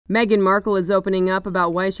Meghan Markle is opening up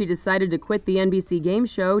about why she decided to quit the NBC game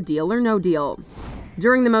show Deal or No Deal.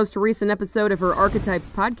 During the most recent episode of her Archetypes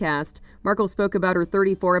podcast, Markle spoke about her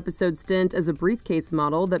 34-episode stint as a briefcase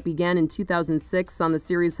model that began in 2006 on the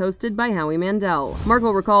series hosted by Howie Mandel.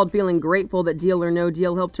 Markle recalled feeling grateful that Deal or No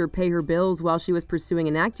Deal helped her pay her bills while she was pursuing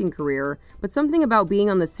an acting career, but something about being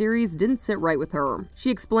on the series didn't sit right with her.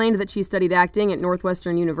 She explained that she studied acting at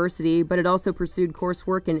Northwestern University, but had also pursued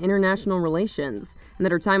coursework in international relations, and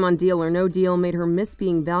that her time on Deal or No Deal made her miss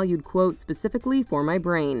being valued, quote, specifically for my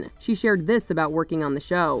brain. She shared this about working on the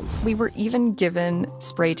show. We were even given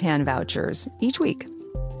spray tan vouchers each week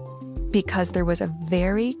because there was a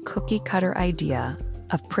very cookie-cutter idea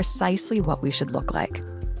of precisely what we should look like.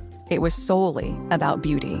 It was solely about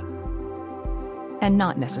beauty and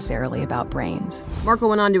not necessarily about brains. Markle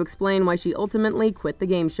went on to explain why she ultimately quit the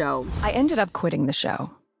game show. I ended up quitting the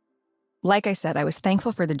show. Like I said, I was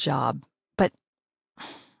thankful for the job, but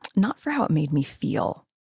not for how it made me feel,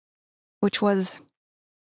 which was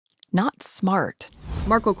not smart.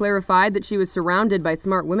 Markle clarified that she was surrounded by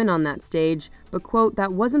smart women on that stage, but, quote,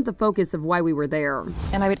 that wasn't the focus of why we were there.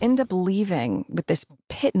 And I would end up leaving with this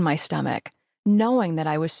pit in my stomach, knowing that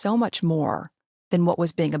I was so much more than what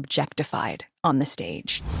was being objectified on the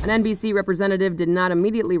stage. An NBC representative did not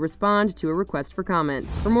immediately respond to a request for comment.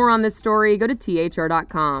 For more on this story, go to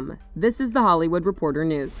THR.com. This is The Hollywood Reporter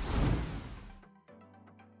News.